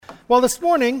Well, this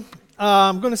morning,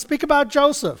 I'm going to speak about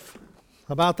Joseph.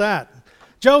 How about that?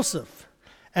 Joseph.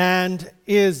 And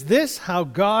is this how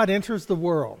God enters the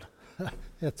world?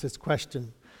 That's his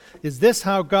question. Is this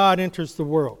how God enters the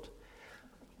world?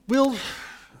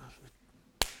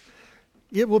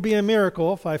 It will be a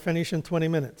miracle if I finish in 20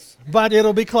 minutes. But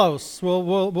it'll be close.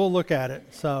 We'll look at it.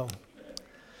 So,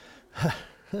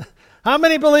 how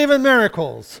many believe in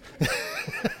miracles?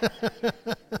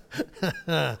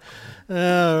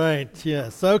 All right,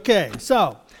 yes. Okay,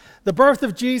 so the birth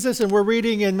of Jesus, and we're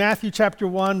reading in Matthew chapter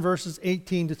 1, verses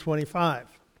 18 to 25.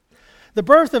 The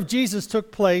birth of Jesus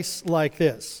took place like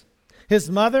this. His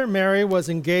mother, Mary, was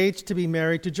engaged to be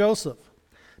married to Joseph.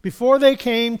 Before they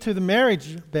came to the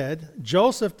marriage bed,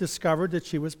 Joseph discovered that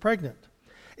she was pregnant.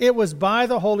 It was by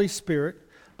the Holy Spirit,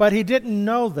 but he didn't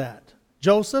know that.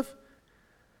 Joseph,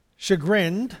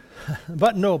 chagrined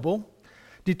but noble,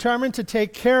 determined to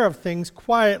take care of things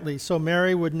quietly so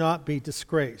Mary would not be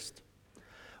disgraced.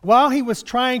 While he was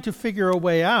trying to figure a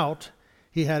way out,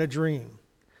 he had a dream.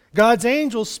 God's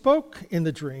angel spoke in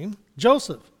the dream,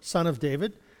 "Joseph, son of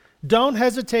David, don't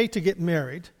hesitate to get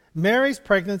married. Mary's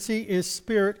pregnancy is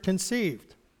spirit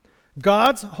conceived.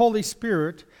 God's Holy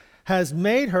Spirit has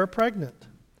made her pregnant.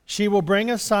 She will bring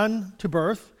a son to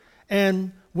birth,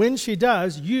 and when she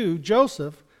does, you,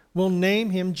 Joseph, will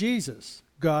name him Jesus,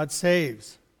 God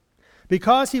saves,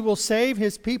 because he will save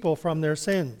his people from their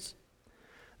sins.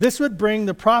 This would bring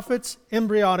the prophet's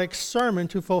embryonic sermon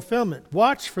to fulfillment.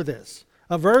 Watch for this.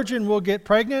 A virgin will get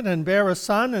pregnant and bear a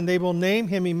son, and they will name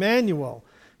him Emmanuel,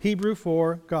 Hebrew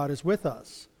for God is with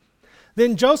us."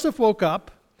 Then Joseph woke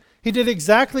up. He did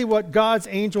exactly what God's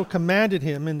angel commanded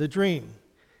him in the dream.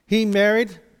 He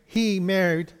married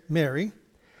Mary.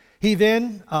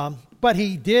 But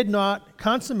he did not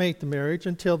consummate the marriage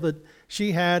until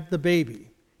she had the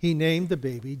baby. He named the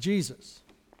baby Jesus.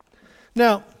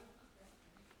 Now,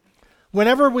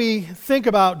 whenever we think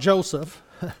about Joseph,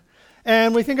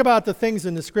 and we think about the things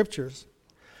in the scriptures,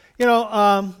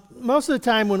 most of the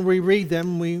time when we read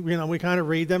them, we kind of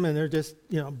read them and they're just,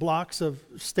 blocks of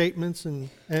statements and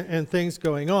things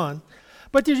going on.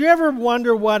 But did you ever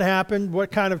wonder what happened, what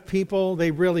kind of people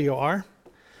they really are?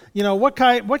 What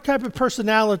type of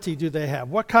personality do they have?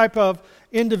 What type of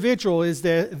individual is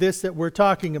this that we're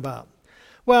talking about?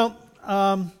 Well,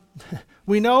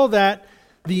 we know that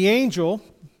the angel,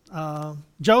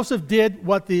 Joseph did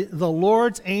what the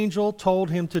Lord's angel told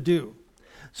him to do.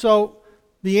 So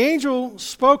the angel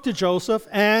spoke to Joseph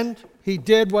and he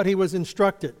did what he was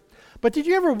instructed. But did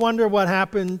you ever wonder what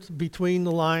happened between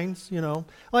the lines?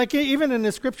 Like even in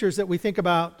the scriptures that we think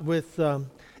about with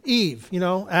Eve,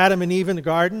 Adam and Eve in the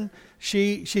garden,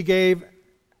 Eve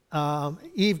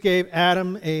gave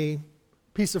Adam a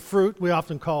piece of fruit. We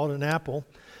often call it an apple.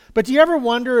 But do you ever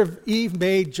wonder if Eve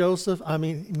made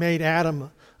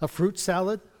Adam a fruit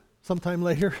salad sometime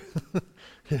later?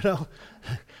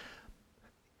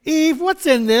 Eve, what's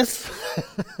in this?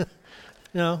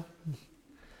 Did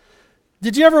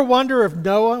you ever wonder if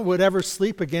Noah would ever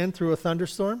sleep again through a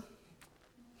thunderstorm?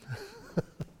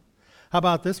 How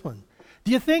about this one?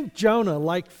 Do you think Jonah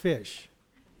liked fish?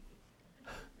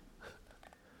 Did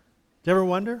you ever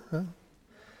wonder? Huh?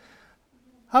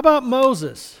 How about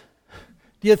Moses?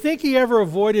 Do you think he ever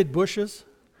avoided bushes?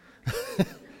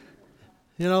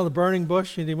 The burning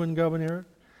bush, and he wouldn't go near it?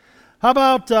 How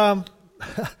about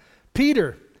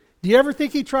Peter? Do you ever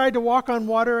think he tried to walk on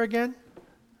water again?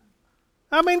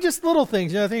 Just little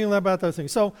things, thinking about those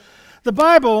things. So the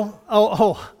Bible,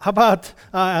 how about,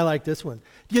 I like this one.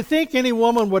 Do you think any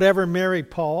woman would ever marry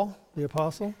Paul, the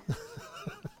apostle?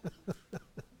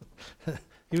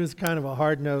 He was kind of a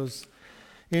hard-nosed,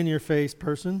 in-your-face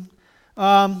person.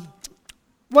 Well,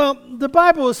 the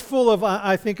Bible is full of,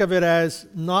 I think of it as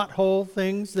not whole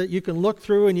things that you can look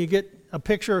through and you get a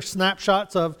picture or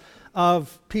snapshots of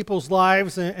people's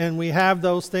lives, and we have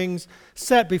those things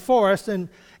set before us, and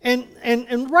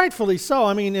rightfully so.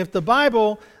 If the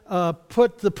Bible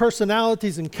put the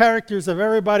personalities and characters of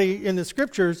everybody in the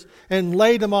scriptures and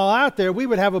laid them all out there, we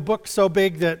would have a book so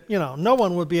big that, no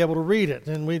one would be able to read it,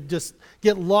 and we'd just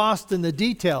get lost in the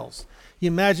details. You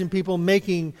imagine people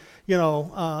making,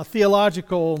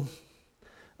 theological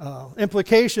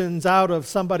implications out of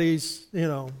somebody's,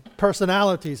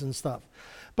 personalities and stuff.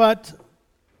 But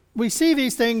we see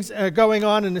these things going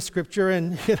on in the scripture,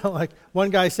 and, like one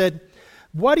guy said,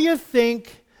 what do you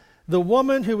think the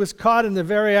woman who was caught in the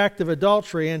very act of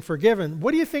adultery and forgiven,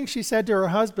 what do you think she said to her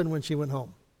husband when she went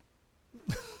home?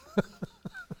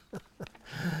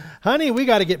 Honey, we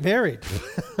got to get married.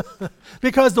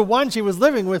 Because the one she was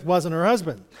living with wasn't her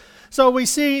husband. So we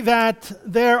see that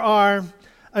there are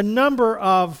a number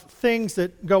of things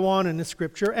that go on in the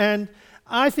Scripture, and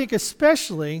I think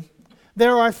especially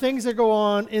there are things that go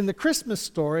on in the Christmas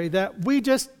story that we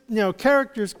just,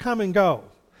 characters come and go.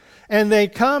 And they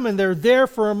come and they're there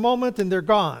for a moment and they're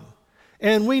gone.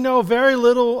 And we know very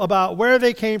little about where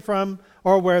they came from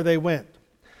or where they went.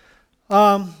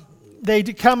 They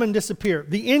come and disappear.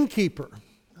 The innkeeper,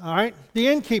 all right? The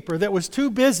innkeeper that was too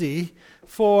busy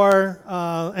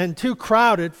and too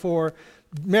crowded for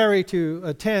Mary to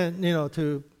attend,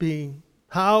 to be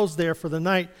housed there for the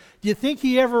night. Do you think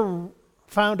he ever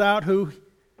found out who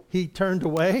he turned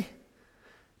away?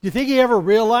 Do you think he ever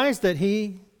realized that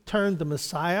he turned the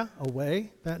Messiah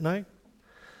away that night?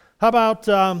 How about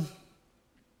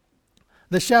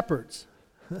the shepherds?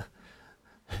 Do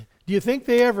you think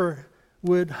they ever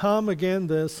would hum again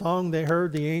the song they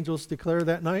heard the angels declare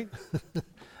that night?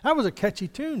 That was a catchy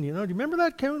tune, Do you remember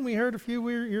that tune we heard a few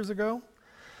years ago?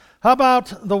 How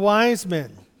about the wise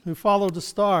men who followed the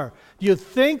star? Do you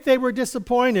think they were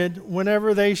disappointed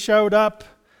whenever they showed up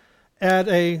at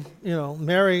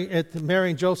Mary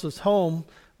and Joseph's home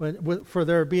for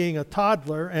their being a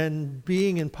toddler and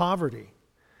being in poverty?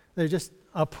 They're just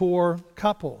a poor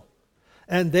couple.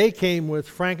 And they came with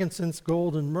frankincense,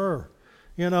 gold, and myrrh.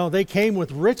 They came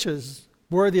with riches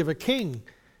worthy of a king.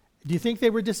 Do you think they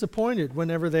were disappointed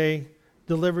whenever they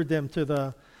delivered them to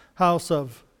the house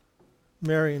of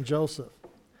Mary and Joseph?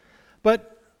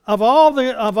 But of all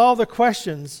the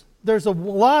questions, there's a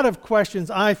lot of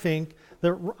questions, I think,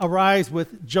 that arise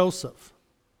with Joseph.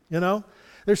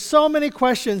 There's so many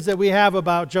questions that we have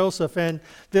about Joseph, and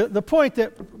the point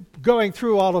that going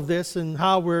through all of this and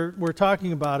how we're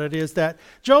talking about it is that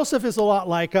Joseph is a lot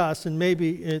like us, and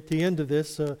maybe at the end of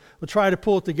this we'll try to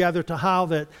pull it together to how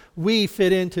that we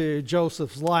fit into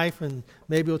Joseph's life, and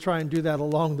maybe we'll try and do that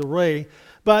along the way.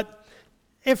 But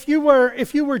if you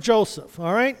were Joseph,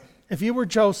 all right? If you were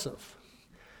Joseph,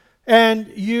 and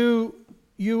you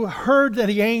heard that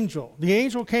the angel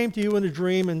came to you in a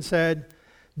dream and said,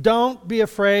 "Don't be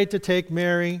afraid to take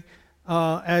Mary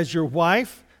as your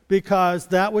wife, because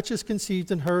that which is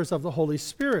conceived in her is of the Holy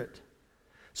Spirit."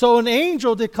 So an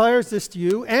angel declares this to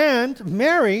you, and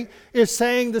Mary is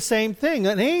saying the same thing.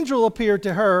 An angel appeared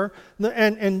to her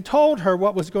and told her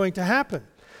what was going to happen.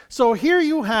 So here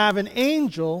you have an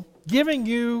angel giving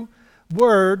you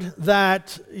word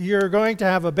that you're going to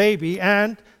have a baby,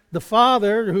 and the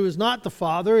father, who is not the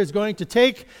father, is going to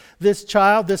take this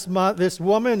child, this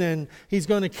woman, and he's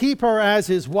going to keep her as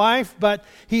his wife, but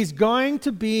he's going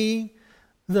to be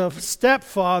the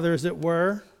stepfather, as it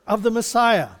were, of the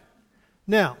Messiah.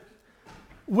 Now,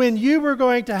 when you were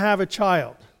going to have a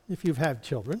child, if you've had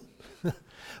children,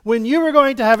 when you were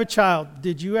going to have a child,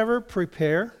 did you ever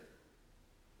prepare?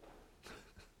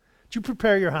 Did you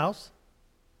prepare your house?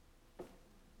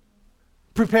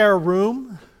 Prepare a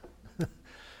room?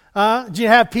 Do you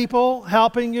have people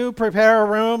helping you prepare a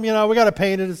room? We got to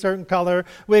paint it a certain color.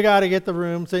 We got to get the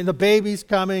room. So the baby's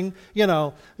coming.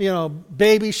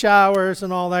 Baby showers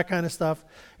and all that kind of stuff.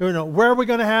 Where are we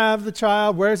going to have the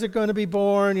child? Where's it going to be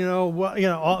born?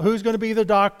 Who's going to be the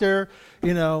doctor?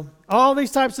 All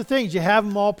these types of things. You have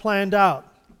them all planned out.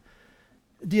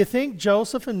 Do you think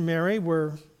Joseph and Mary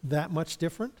were that much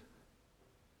different?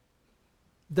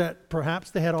 That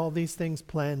perhaps they had all these things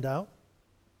planned out?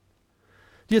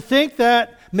 Do you think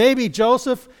that maybe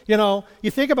Joseph,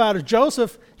 you think about it,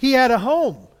 Joseph, he had a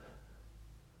home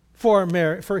for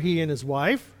Mary, for he and his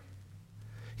wife.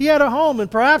 He had a home, and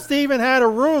perhaps they even had a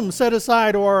room set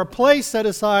aside or a place set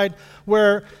aside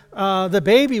where the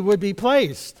baby would be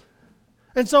placed.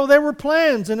 And so there were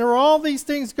plans, and there were all these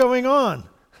things going on.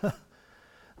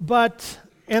 But,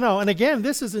 and again,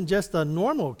 this isn't just a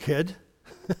normal kid.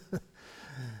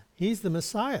 He's the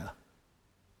Messiah.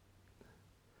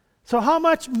 So how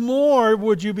much more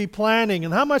would you be planning,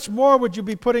 and how much more would you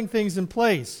be putting things in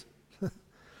place?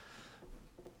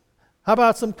 How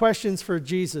about some questions for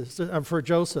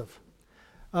Joseph?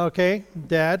 Okay,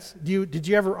 dads, did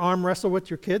you ever arm wrestle with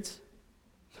your kids?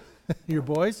 Your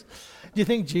boys? Do you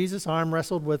think Jesus arm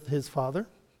wrestled with his father?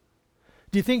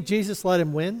 Do you think Jesus let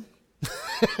him win?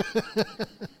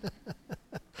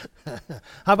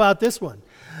 How about this one?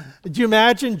 Did you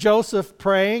imagine Joseph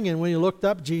praying, and when he looked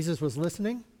up, Jesus was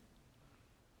listening?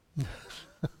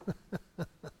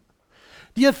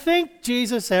 Do you think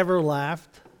Jesus ever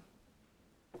laughed?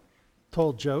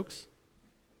 Told jokes?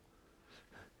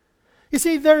 You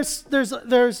see, there's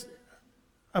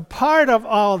a part of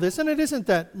all this, and it isn't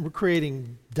that we're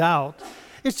creating doubt.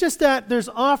 It's just that there's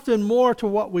often more to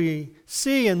what we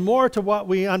see and more to what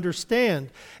we understand.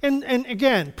 And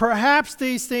again, perhaps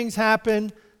these things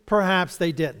happened, perhaps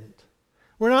they didn't.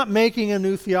 We're not making a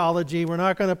new theology. We're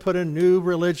not going to put a new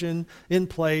religion in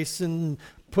place and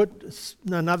put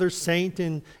another saint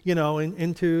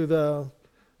into the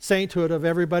sainthood of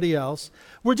everybody else.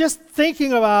 We're just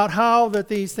thinking about how that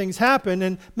these things happen,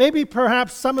 and maybe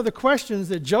perhaps some of the questions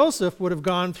that Joseph would have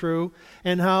gone through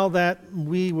and how that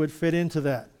we would fit into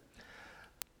that.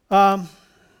 And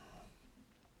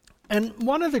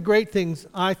one of the great things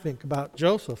I think about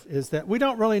Joseph is that we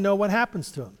don't really know what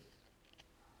happens to him.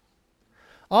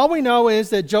 All we know is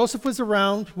that Joseph was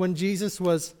around when Jesus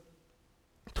was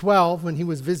 12, when he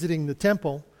was visiting the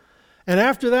temple. And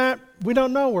after that, we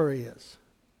don't know where he is.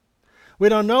 We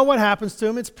don't know what happens to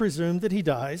him. It's presumed that he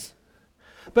dies.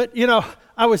 But,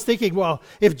 I was thinking, well,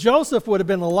 if Joseph would have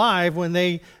been alive when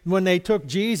they took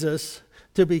Jesus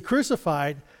to be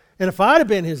crucified, and if I'd have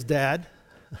been his dad,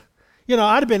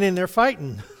 I'd have been in there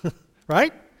fighting,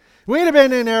 right? We'd have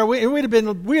been in there. We'd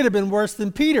have been worse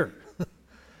than Peter.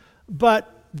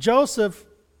 But Joseph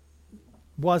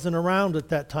wasn't around at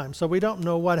that time, so we don't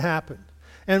know what happened.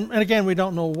 And again, we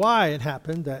don't know why it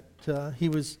happened. That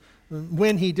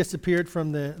when he disappeared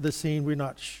from the scene, we're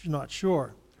not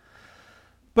sure.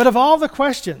 But of all the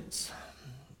questions,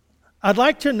 I'd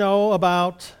like to know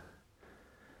about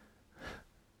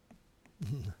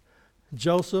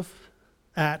Joseph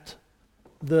at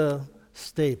the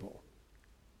stable.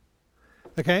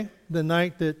 Okay? The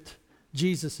night that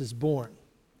Jesus is born.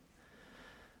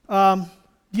 Do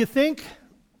you think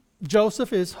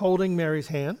Joseph is holding Mary's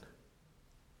hand?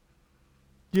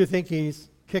 Do you think he's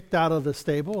kicked out of the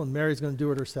stable and Mary's going to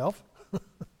do it herself? Do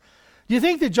you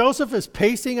think that Joseph is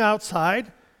pacing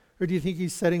outside? Or do you think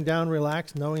he's sitting down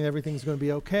relaxed knowing everything's going to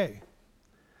be okay?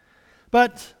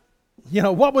 But,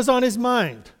 what was on his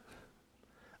mind?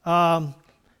 I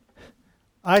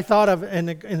thought of, in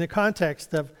the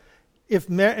context of,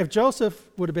 if Joseph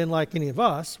would have been like any of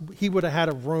us, he would have had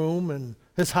a room and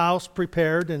his house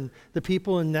prepared, and the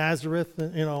people in Nazareth,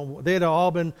 they'd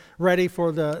all been ready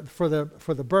for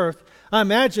the birth. I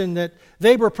imagine that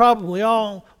they were probably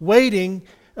all waiting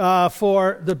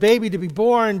for the baby to be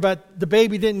born, but the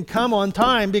baby didn't come on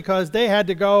time because they had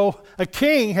to go. A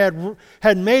king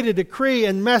had made a decree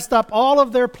and messed up all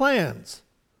of their plans.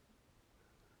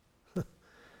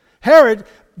 Herod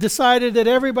decided that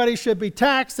everybody should be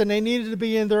taxed and they needed to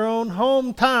be in their own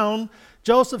hometown.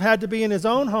 Joseph had to be in his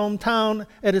own hometown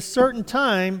at a certain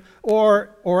time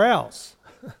or else.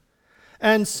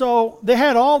 And so they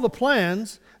had all the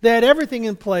plans. They had everything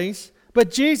in place, but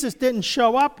Jesus didn't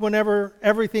show up whenever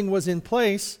everything was in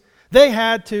place. They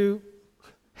had to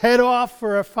head off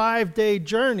for a 5-day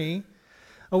journey.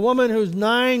 A woman who's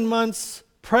 9 months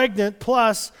pregnant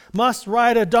plus must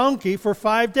ride a donkey for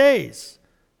 5 days.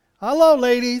 Hello,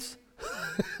 ladies.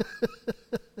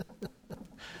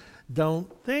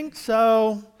 Don't think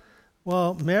so.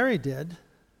 Well, Mary did.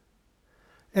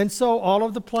 And so all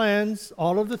of the plans,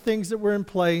 all of the things that were in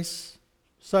place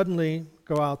suddenly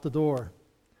go out the door.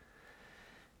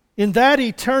 In that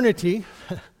eternity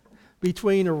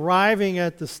between arriving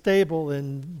at the stable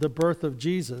and the birth of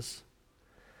Jesus,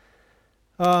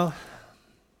 do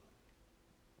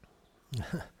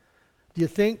you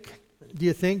think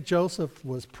Joseph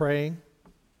was praying?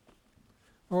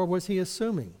 Or was he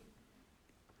assuming?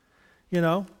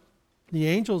 The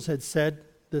angels had said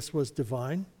this was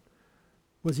divine.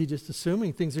 Was he just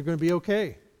assuming things are going to be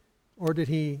okay? Or did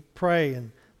he pray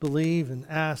and believe and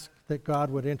ask that God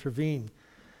would intervene?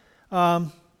 Do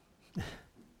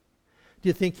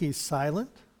you think he's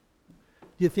silent?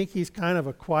 Do you think he's kind of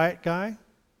a quiet guy?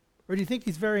 Or do you think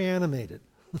he's very animated?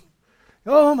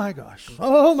 Oh my gosh,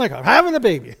 having a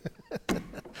baby.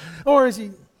 Or is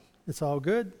he, it's all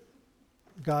good.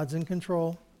 God's in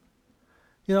control.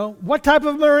 What type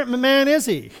of man is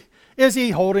he? Is he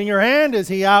holding your hand? Is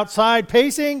he outside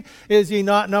pacing? Is he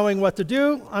not knowing what to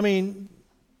do? I mean,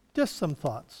 just some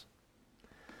thoughts.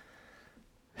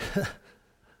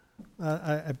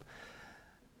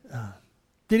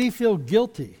 Did he feel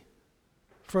guilty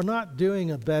for not doing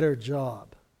a better job?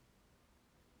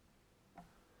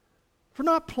 For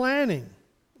not planning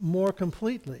more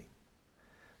completely?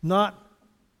 Not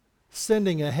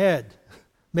sending ahead,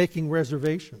 making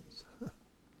reservations?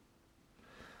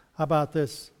 How about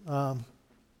this?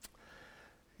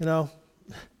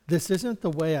 This isn't the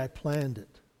way I planned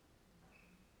it.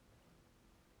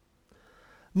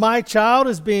 My child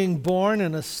is being born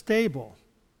in a stable.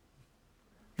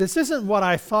 This isn't what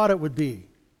I thought it would be.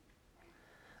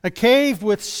 A cave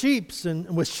with sheeps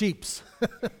and with sheeps.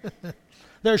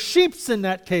 There's sheeps in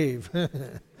that cave.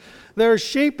 There's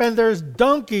sheep and there's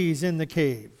donkeys in the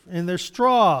cave. And there's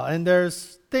straw and there's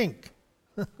stink.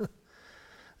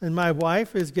 And my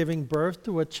wife is giving birth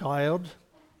to a child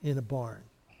in a barn.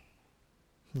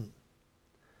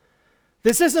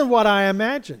 This isn't what I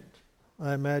imagined,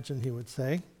 he would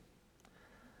say.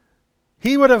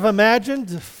 He would have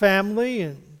imagined family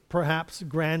and perhaps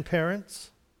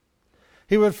grandparents.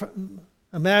 He would have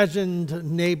imagined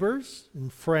neighbors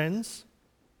and friends.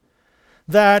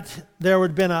 That there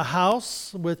would have been a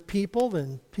house with people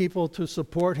and people to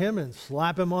support him and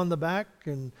slap him on the back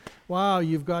and, wow,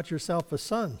 you've got yourself a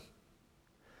son.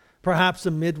 Perhaps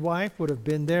a midwife would have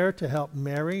been there to help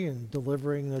Mary in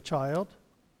delivering the child.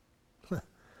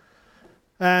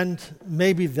 And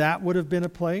maybe that would have been a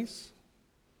place.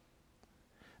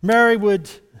 Mary would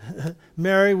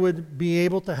be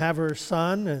able to have her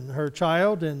son and her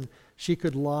child, and she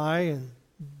could lie and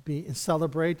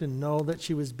celebrate and know that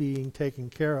she was being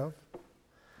taken care of.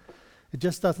 It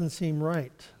just doesn't seem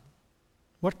right.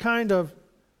 What kind of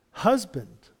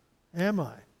husband am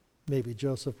I? Maybe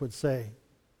Joseph would say.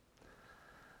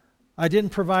 I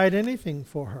didn't provide anything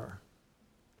for her.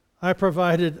 I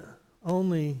provided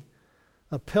only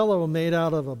a pillow made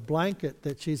out of a blanket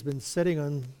that she's been sitting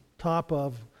on top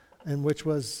of, and which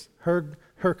was her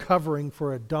covering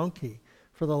for a donkey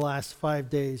for the last 5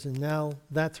 days, and now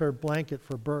that's her blanket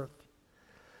for birth.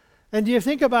 And do you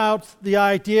think about the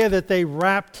idea that they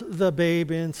wrapped the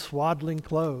babe in swaddling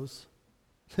clothes?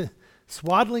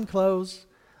 Swaddling clothes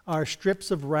are strips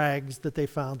of rags that they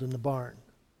found in the barn.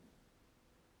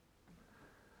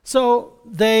 So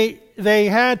they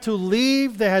had to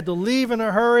leave in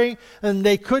a hurry, and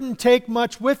they couldn't take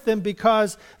much with them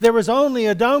because there was only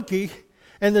a donkey,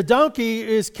 and the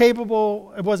donkey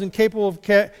wasn't capable of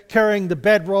carrying the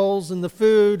bedrolls and the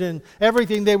food and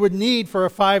everything they would need for a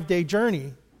 5-day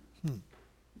journey.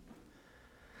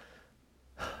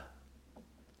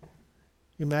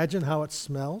 Imagine how it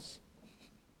smells.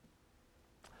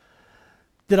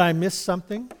 Did I miss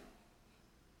something?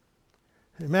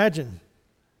 Imagine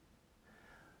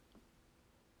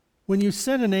when you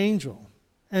sent an angel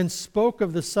and spoke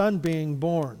of the son being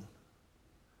born.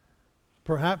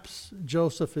 Perhaps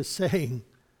Joseph is saying,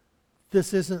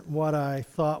 this isn't what I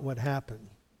thought would happen.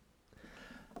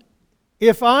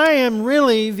 If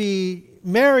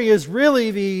Mary is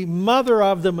really the mother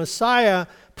of the Messiah,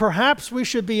 perhaps we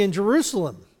should be in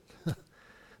Jerusalem.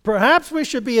 Perhaps we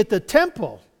should be at the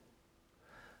temple.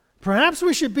 Perhaps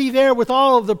we should be there with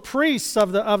all of the priests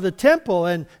of the temple,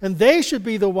 and they should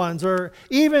be the ones, or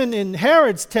even in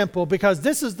Herod's temple, because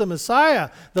this is the Messiah,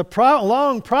 the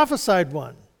long prophesied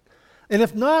one. And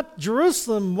if not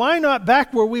Jerusalem, why not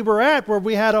back where we were at, where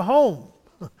we had a home,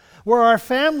 where our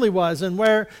family was, and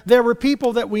where there were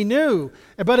people that we knew?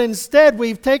 But instead,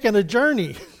 we've taken a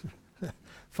journey,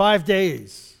 5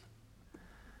 days,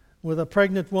 with a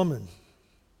pregnant woman.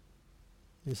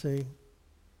 You see?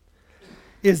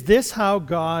 Is this how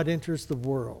God enters the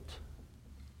world?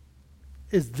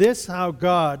 Is this how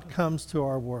God comes to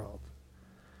our world?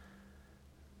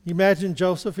 You imagine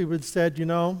Joseph, he would have said,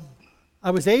 I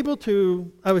was able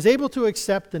to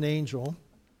accept an angel.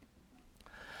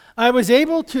 I was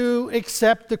able to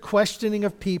accept the questioning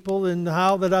of people and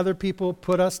how that other people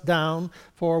put us down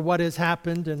for what has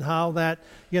happened, and how that,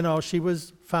 she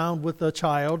was found with a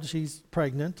child, she's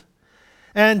pregnant.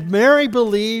 And Mary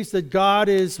believes that God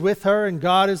is with her and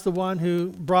God is the one who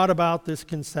brought about this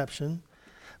conception.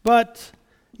 But,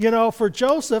 for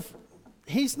Joseph,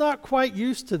 he's not quite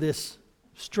used to this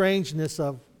strangeness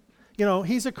of,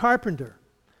 he's a carpenter.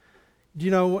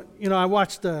 I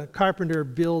watched a carpenter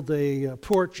build a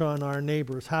porch on our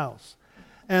neighbor's house.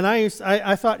 And I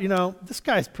thought, this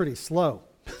guy's pretty slow.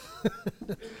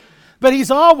 But he's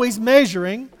always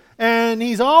measuring, and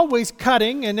he's always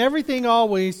cutting, and everything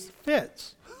always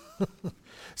fits.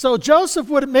 So Joseph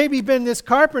would have maybe been this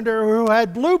carpenter who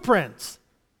had blueprints.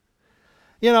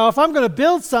 If I'm going to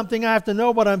build something, I have to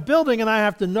know what I'm building, and I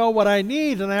have to know what I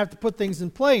need, and I have to put things in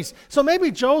place. So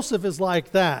maybe Joseph is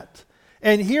like that.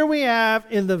 And here we have,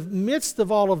 in the midst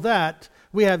of all of that,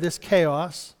 we have this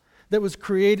chaos that was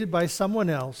created by someone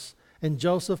else, and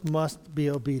Joseph must be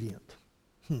obedient.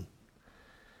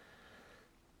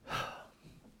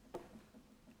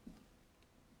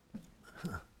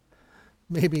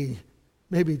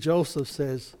 Maybe Joseph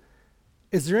says,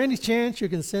 is there any chance you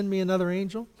can send me another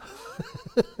angel?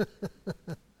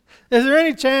 Is there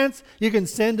any chance you can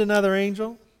send another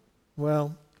angel?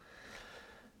 Well,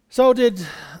 so did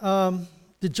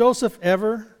Joseph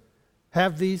ever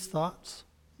have these thoughts?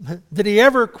 Did he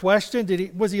ever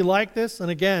question? Was he like this?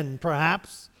 And again,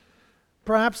 perhaps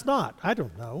not. I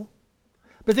don't know.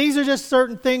 But these are just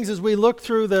certain things as we look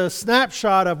through the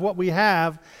snapshot of what we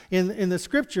have in the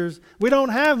scriptures. We don't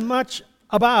have much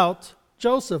about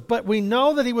Joseph, but we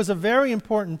know that he was a very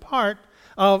important part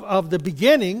of the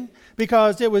beginning,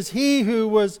 because it was he who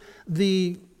was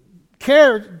the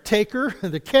caretaker,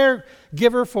 the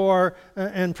caregiver for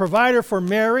and provider for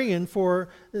Mary and for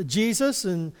Jesus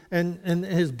and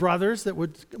his brothers that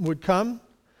would come.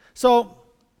 So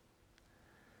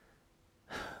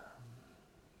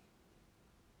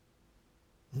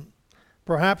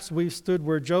perhaps we stood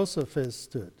where Joseph has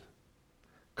stood,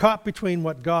 caught between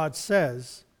what God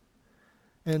says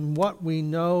and what we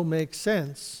know makes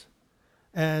sense,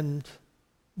 and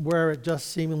where it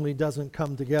just seemingly doesn't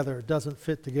come together, doesn't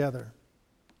fit together.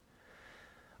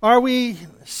 Are we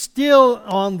still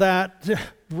on that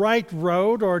right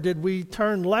road, or did we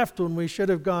turn left when we should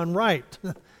have gone right?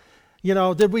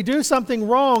 Did we do something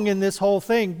wrong in this whole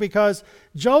thing? Because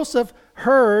Joseph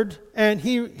heard and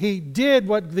he did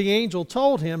what the angel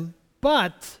told him,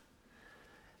 but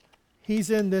he's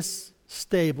in this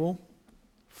stable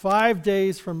 5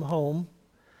 days from home,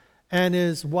 and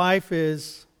his wife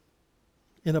is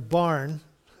in a barn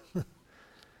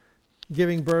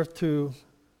giving birth to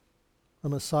a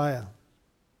Messiah.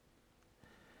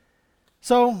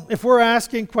 So if we're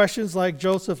asking questions like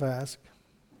Joseph asked,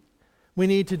 we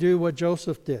need to do what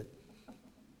Joseph did.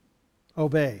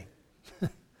 Obey.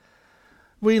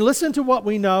 We listen to what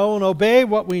we know and obey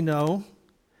what we know.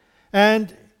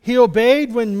 And he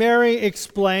obeyed when Mary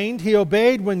explained. He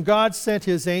obeyed when God sent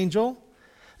his angel.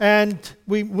 And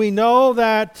we know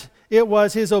that it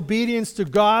was his obedience to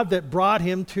God that brought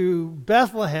him to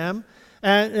Bethlehem.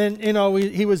 And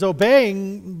he was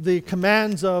obeying the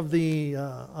commands of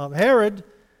of Herod.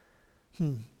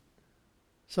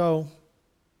 So,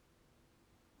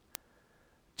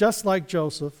 just like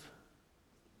Joseph,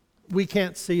 we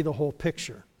can't see the whole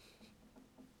picture.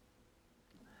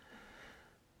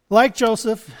 Like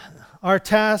Joseph, our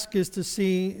task is to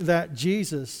see that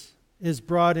Jesus is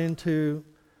brought into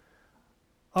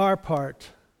our part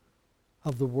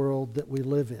of the world that we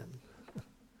live in.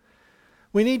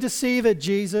 We need to see that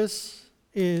Jesus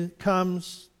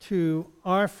comes to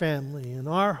our family and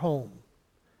our home,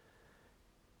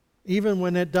 even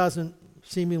when it doesn't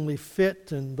seemingly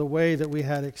fit in the way that we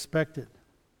had expected.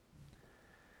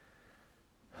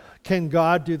 Can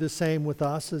God do the same with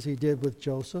us as he did with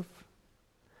Joseph?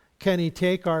 Can he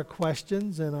take our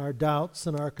questions and our doubts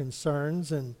and our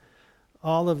concerns and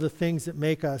all of the things that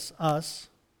make us us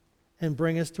and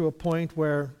bring us to a point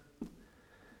where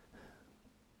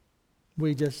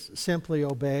we just simply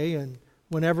obey? And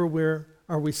whenever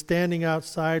are we standing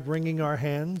outside wringing our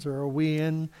hands, or are we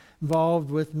involved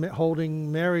with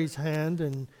holding Mary's hand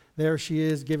and there she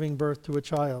is giving birth to a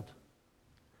child?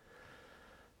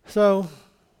 So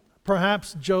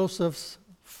perhaps Joseph's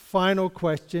final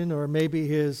question, or maybe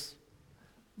his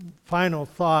final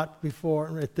thought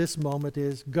at this moment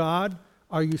is, God,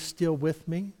 are you still with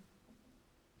me?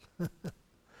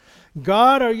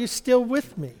 God, are you still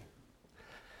with me?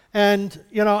 And,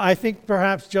 I think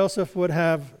perhaps Joseph would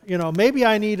have, maybe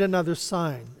I need another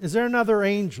sign. Is there another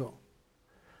angel?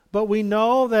 But we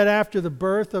know that after the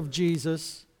birth of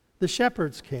Jesus, the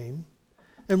shepherds came.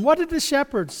 And what did the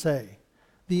shepherds say?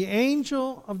 The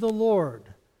angel of the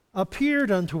Lord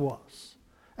appeared unto us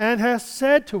and has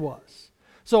said to us.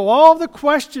 So all the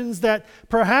questions that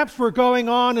perhaps were going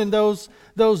on in those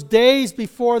days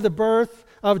before the birth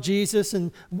of Jesus,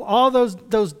 and all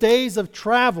those days of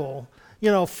travel,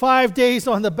 5 days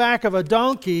on the back of a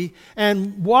donkey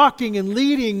and walking and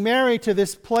leading Mary to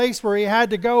this place where he had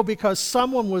to go because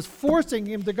someone was forcing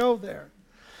him to go there.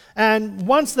 And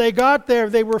once they got there,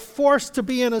 they were forced to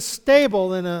be in a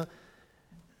stable, in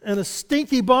a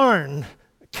stinky barn,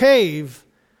 cave.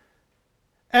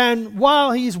 And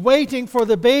while he's waiting for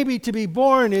the baby to be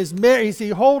born, is he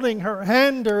holding her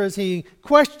hand, or is he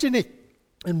questioning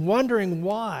and wondering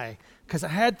why? Because I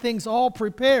had things all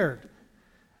prepared.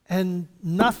 And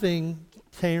nothing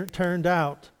turned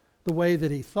out the way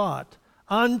that he thought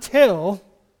until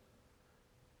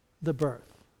the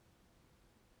birth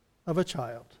of a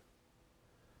child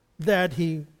that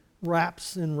he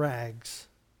wraps in rags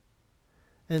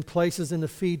and places in a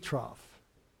feed trough.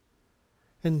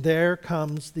 And there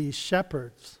comes these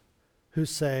shepherds who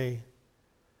say,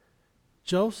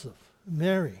 Joseph,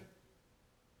 Mary,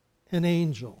 an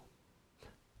angel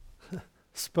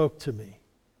spoke to me.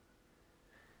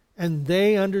 And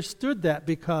they understood that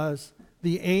because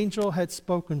the angel had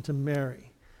spoken to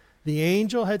Mary. The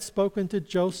angel had spoken to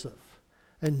Joseph.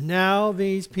 And now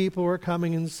these people are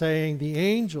coming and saying, the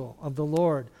angel of the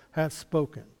Lord hath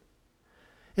spoken.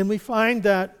 And we find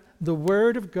that the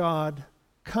word of God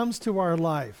comes to our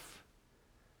life,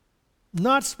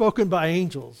 not spoken by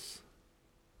angels,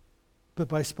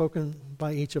 but spoken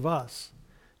by each of us,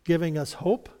 giving us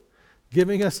hope,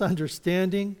 giving us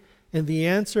understanding. And the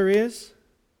answer is,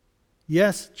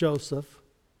 yes, Joseph,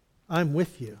 I'm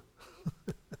with you.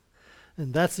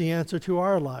 And that's the answer to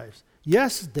our lives.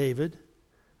 Yes, David,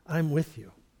 I'm with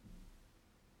you.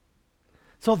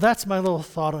 So that's my little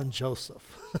thought on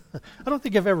Joseph. I don't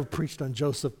think I've ever preached on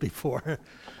Joseph before,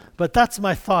 but that's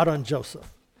my thought on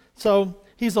Joseph. So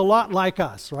he's a lot like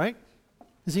us, right?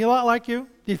 Is he a lot like you?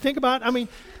 Do you think about, have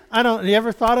you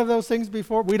ever thought of those things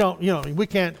before? We don't, we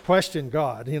can't question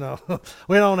God,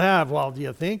 We don't have, well, do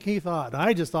you think he thought?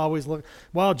 I just always look,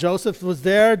 well, Joseph was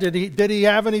there. Did he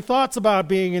have any thoughts about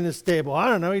being in the stable? I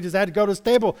don't know. He just had to go to the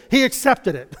stable. He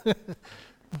accepted it.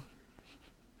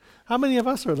 How many of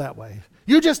us are that way?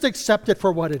 You just accept it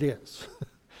for what it is.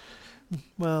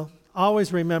 Well,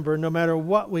 always remember, no matter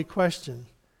what we question,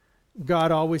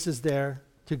 God always is there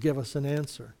to give us an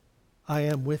answer. I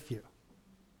am with you.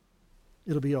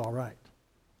 It'll be all right.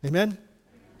 Amen?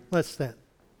 Let's stand.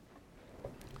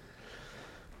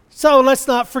 So let's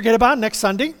not forget about next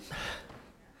Sunday.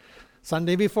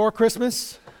 Sunday before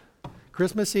Christmas,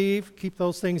 Christmas Eve. Keep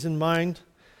those things in mind.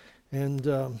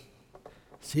 And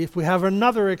see if we have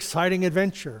another exciting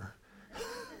adventure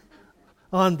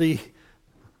on the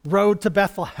road to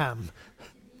Bethlehem.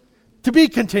 To be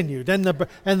continued, and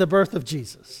the birth of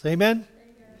Jesus. Amen?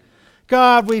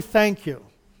 God, we thank you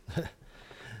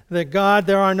that, God,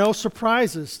 there are no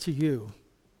surprises to you.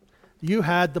 You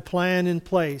had the plan in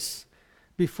place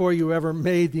before you ever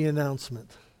made the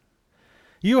announcement.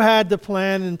 You had the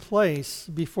plan in place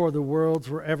before the worlds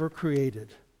were ever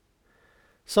created.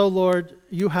 So, Lord,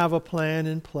 you have a plan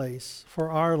in place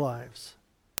for our lives.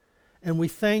 And we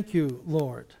thank you,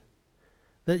 Lord,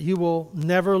 that you will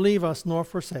never leave us nor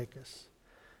forsake us.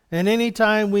 And any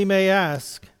time we may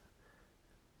ask,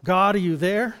 God, are you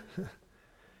there?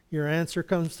 Your answer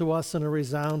comes to us in a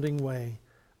resounding way.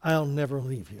 I'll never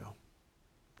leave you.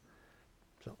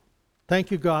 So,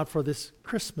 thank you, God, for this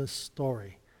Christmas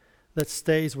story that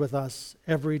stays with us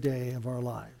every day of our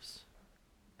lives.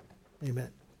 Amen.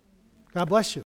 God bless you.